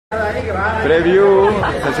Preview,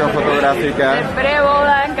 sesión fotográfica. De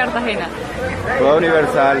pre-boda en Cartagena. Boda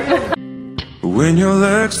Universal. When your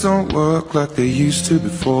legs don't work like they used to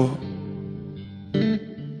before,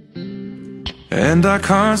 and I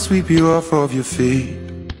can't sweep you off of your feet,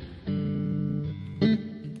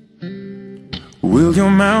 will your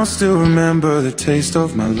mouth still remember the taste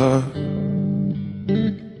of my love?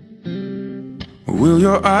 Will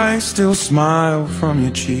your eyes still smile from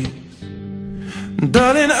your cheeks?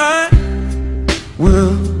 Darling, I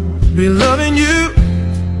will be loving you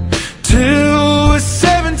till we're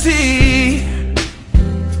 70.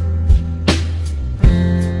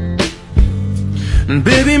 And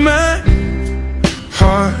baby, my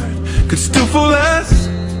heart could still fall as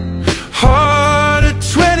hard at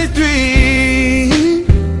 23.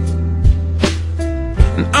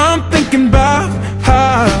 And I'm thinking about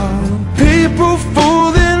how people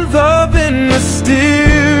fall in love in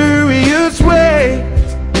mysterious ways.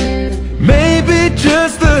 Maybe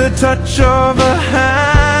just the touch of a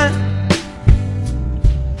hand.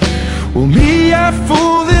 Well, me, I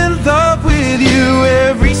fall in love with you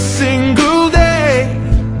every single day.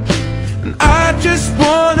 And I just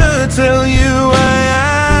wanna tell you I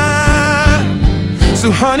am.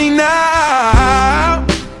 So honey, now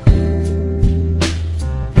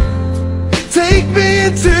take me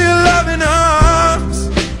into your loving arms.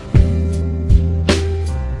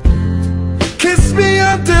 Kiss me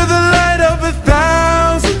under the light of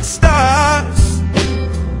 1,000 stars.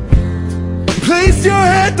 Place your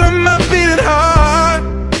head on my beating heart.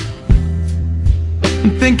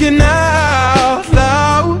 I'm thinking out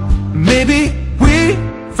loud, maybe we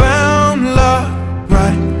found love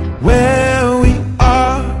right where we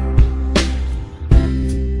are.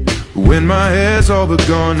 When my hair's all but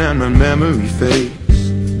gone and my memory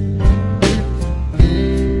fades,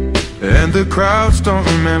 and the crowds don't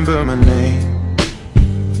remember my name,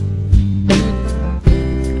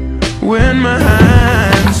 when my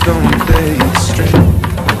hands don't fade straight.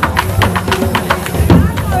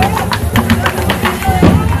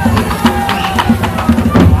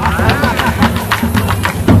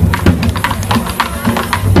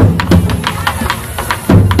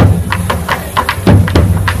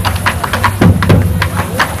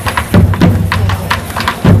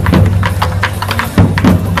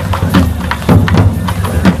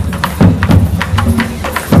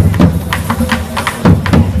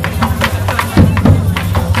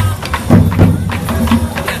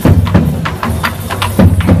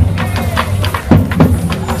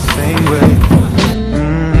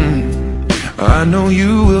 I know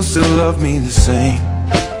you will still love me the same,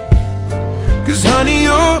 'cause honey,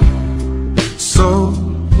 your soul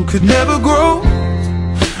could never grow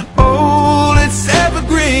old, it's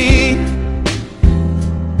evergreen.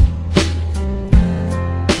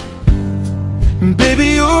 And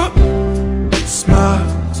baby, your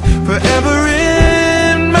smile's forever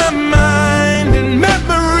in my mind and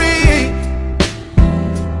memory.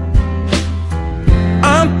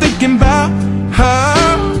 I'm thinking about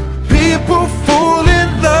how people fall in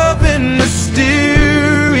love in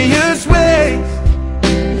mysterious ways.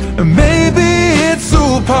 And maybe it's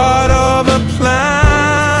all part of a plan.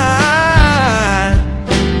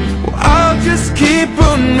 Well, I'll just keep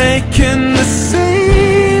on making the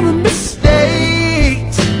same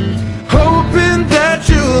mistakes, hoping that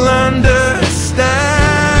you'll understand.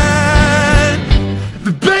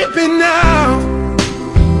 But baby, now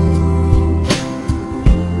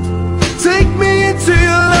take me into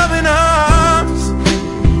your loving arms.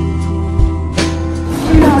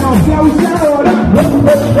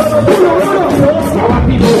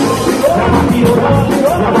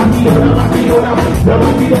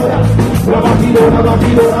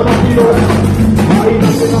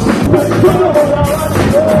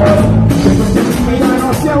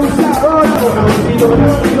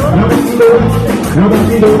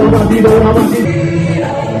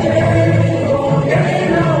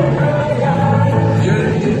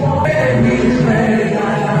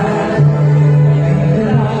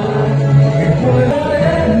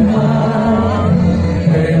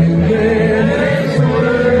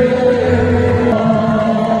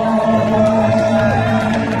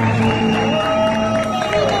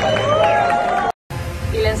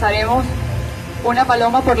 Lanzaremos una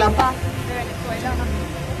paloma por la paz de Venezuela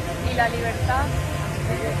y la libertad,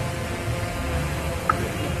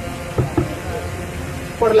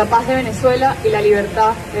 por la paz de Venezuela y la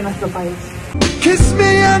libertad de nuestro país. Kiss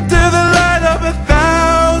me under the light.